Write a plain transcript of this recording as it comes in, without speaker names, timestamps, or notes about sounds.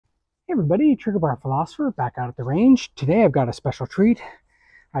Hey everybody, Trigger Bar Philosopher back out at the range. Today I've got a special treat.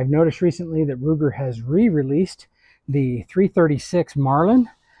 I've noticed recently that Ruger has re-released the 336 Marlin,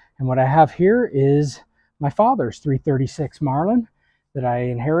 and what I have here is my father's 336 Marlin that I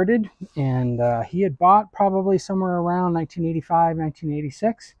inherited, and he had bought probably somewhere around 1985,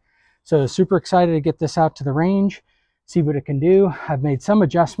 1986. So super excited to get this out to the range, see what it can do. I've made some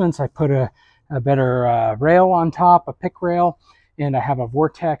adjustments. I put a better rail on top, a pick rail, and I have a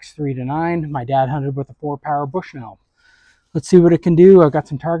Vortex 3-9. My dad hunted with a 4-power Bushnell. Let's see what it can do. I've got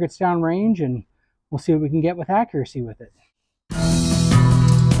some targets down range, and we'll see what we can get with accuracy with it.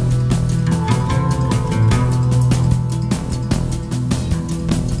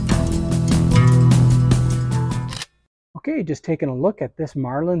 Okay, just taking a look at this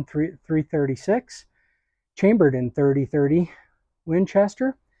Marlin 336, chambered in 30-30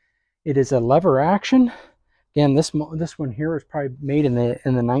 Winchester. It is a lever action. Again, this one here was probably made in the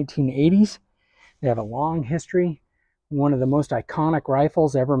 1980s. They have a long history. One of the most iconic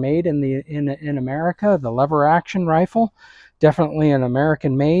rifles ever made in America, the lever action rifle. Definitely an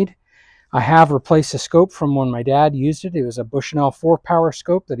American made. I have replaced a scope from when my dad used it. It was a Bushnell 4-power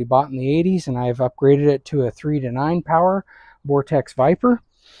scope that he bought in the 80s, and I've upgraded it to a 3-9 power Vortex Viper.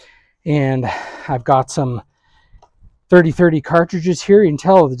 And I've got some 30-30 cartridges here. You can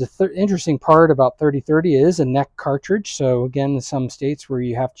tell the interesting part about 30-30 is a neck cartridge. So again, in some states where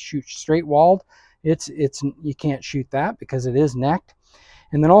you have to shoot straight walled, you can't shoot that because it is necked.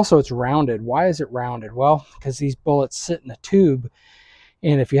 And then also it's rounded. Why is it rounded? Well, because these bullets sit in a tube,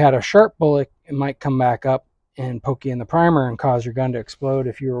 and if you had a sharp bullet, it might come back up and poke you in the primer and cause your gun to explode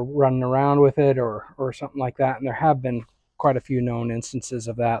if you were running around with it or something like that. And there have been quite a few known instances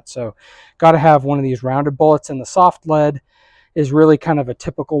of that. So got to have one of these rounded bullets, and the soft lead is really kind of a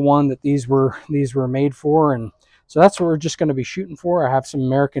typical one that these were made for. And so that's what we're just going to be shooting for. I have some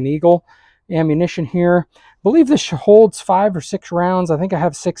American Eagle ammunition here. I believe this holds 5 or 6 rounds. I think I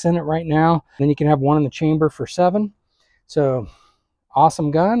have 6 in it right now. Then you can have one in the chamber for 7. So awesome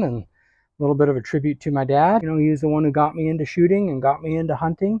gun, and a little bit of a tribute to my dad. You know, he was the one who got me into shooting and got me into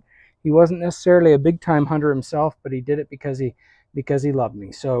hunting. He wasn't necessarily a big-time hunter himself, but he did it because he loved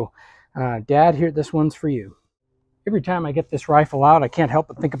me. So, Dad, here, this one's for you. Every time I get this rifle out, I can't help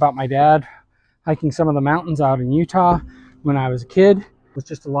but think about my dad hiking some of the mountains out in Utah when I was a kid. It was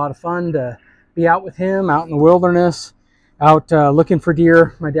just a lot of fun to be out with him, out in the wilderness, out looking for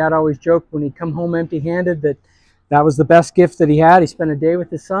deer. My dad always joked when he'd come home empty-handed that was the best gift that he had. He spent a day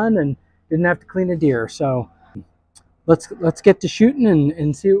with his son and didn't have to clean a deer. So let's get to shooting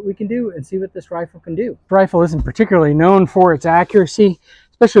and see what we can do and see what this rifle can do. This rifle isn't particularly known for its accuracy,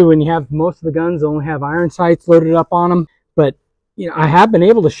 especially when you have most of the guns only have iron sights loaded up on them. But you know, I have been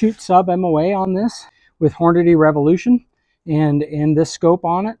able to shoot sub MOA on this with Hornady Revolution and this scope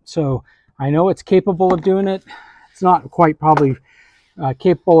on it. So I know it's capable of doing it. It's not quite probably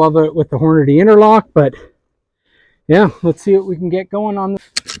capable of it with the Hornady interlock, but yeah, let's see what we can get going on this.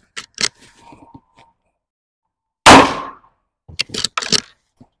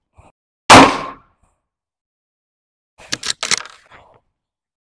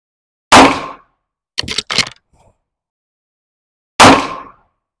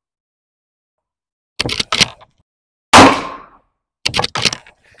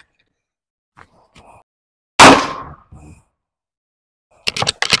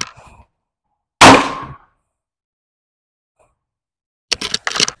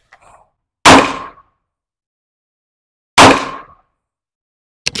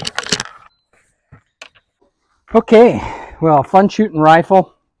 Okay, well, fun shooting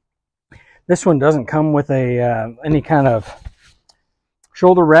rifle. This one doesn't come with a any kind of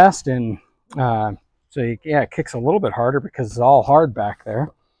shoulder rest, and so yeah, it kicks a little bit harder because it's all hard back there.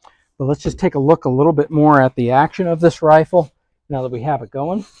 But let's just take a look a little bit more at the action of this rifle now that we have it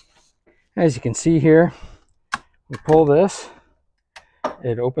going. As you can see here, we pull this,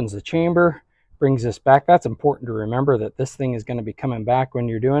 it opens the chamber, brings this back. That's important to remember, that this thing is going to be coming back when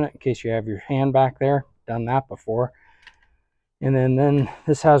you're doing it, in case you have your hand back there. Done that before. And then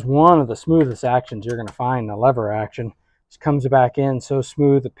this has one of the smoothest actions you're going to find, the lever action. Just comes back in so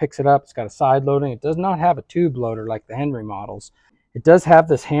smooth, it picks it up. It's got a side loading. It does not have a tube loader like the Henry models. It does have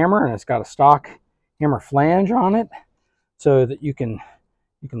this hammer, and it's got a stock hammer flange on it, so that you can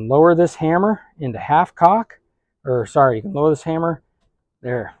lower this hammer into half cock, or sorry, you can lower this hammer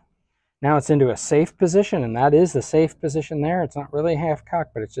there. Now it's into a safe position, and that is the safe position there. It's not really half cock,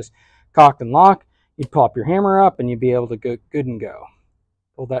 but it's just cocked and locked. You'd pop your hammer up and you'd be able to go good and go.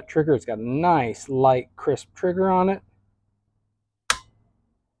 Pull that trigger. It's got a nice, light, crisp trigger on it.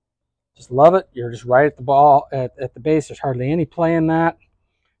 Just love it. You're just right at the ball, at the base. There's hardly any play in that.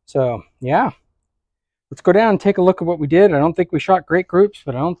 So yeah, let's go down and take a look at what we did. I don't think we shot great groups,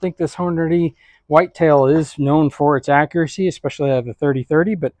 but I don't think this Hornady whitetail is known for its accuracy, especially at the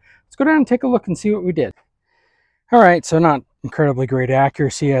 30-30, but let's go down and take a look and see what we did. All right, so not incredibly great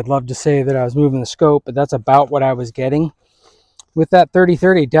accuracy. I'd love to say that I was moving the scope, but that's about what I was getting. With that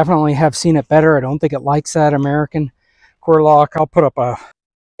 30-30, definitely have seen it better. I don't think it likes that American core lock. I'll put up a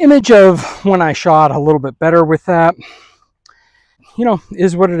image of when I shot a little bit better with that. You know,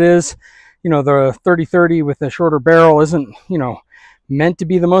 is what it is. You know, the 30-30 with a shorter barrel isn't, you know, meant to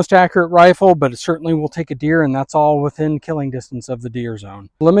be the most accurate rifle, but it certainly will take a deer, and that's all within killing distance of the deer zone.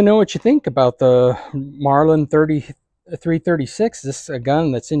 Let me know what you think about the Marlin 336. Is this a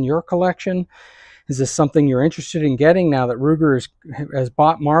gun that's in your collection? Is this something you're interested in getting now that Ruger has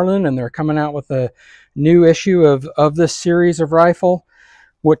bought Marlin and they're coming out with a new issue of this series of rifle?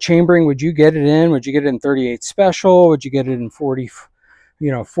 What chambering would you get it in? Would you get it in 38 Special? Would you get it in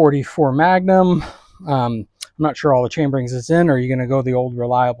 44 Magnum? I'm not sure all the chamberings it's in. Or are you going to go the old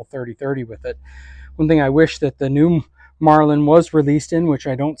reliable 30-30 with it? One thing I wish that the new Marlin was released in, which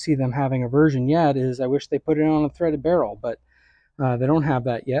I don't see them having a version yet, is I wish they put it on a threaded barrel, but they don't have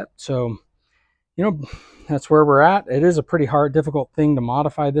that yet. So, you know, that's where we're at. It is a pretty hard, difficult thing to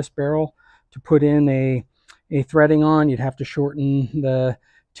modify this barrel to put in a threading on. You'd have to shorten the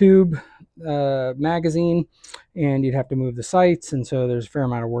tube magazine, and you'd have to move the sights, and so there's a fair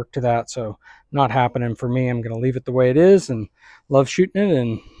amount of work to that. So not happening for me. I'm going to leave it the way it is, and love shooting it,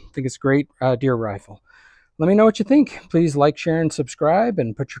 and think it's a great deer rifle. Let me know what you think. Please like, share, and subscribe,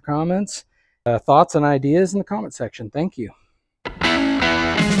 and put your comments, thoughts, and ideas in the comment section. Thank you.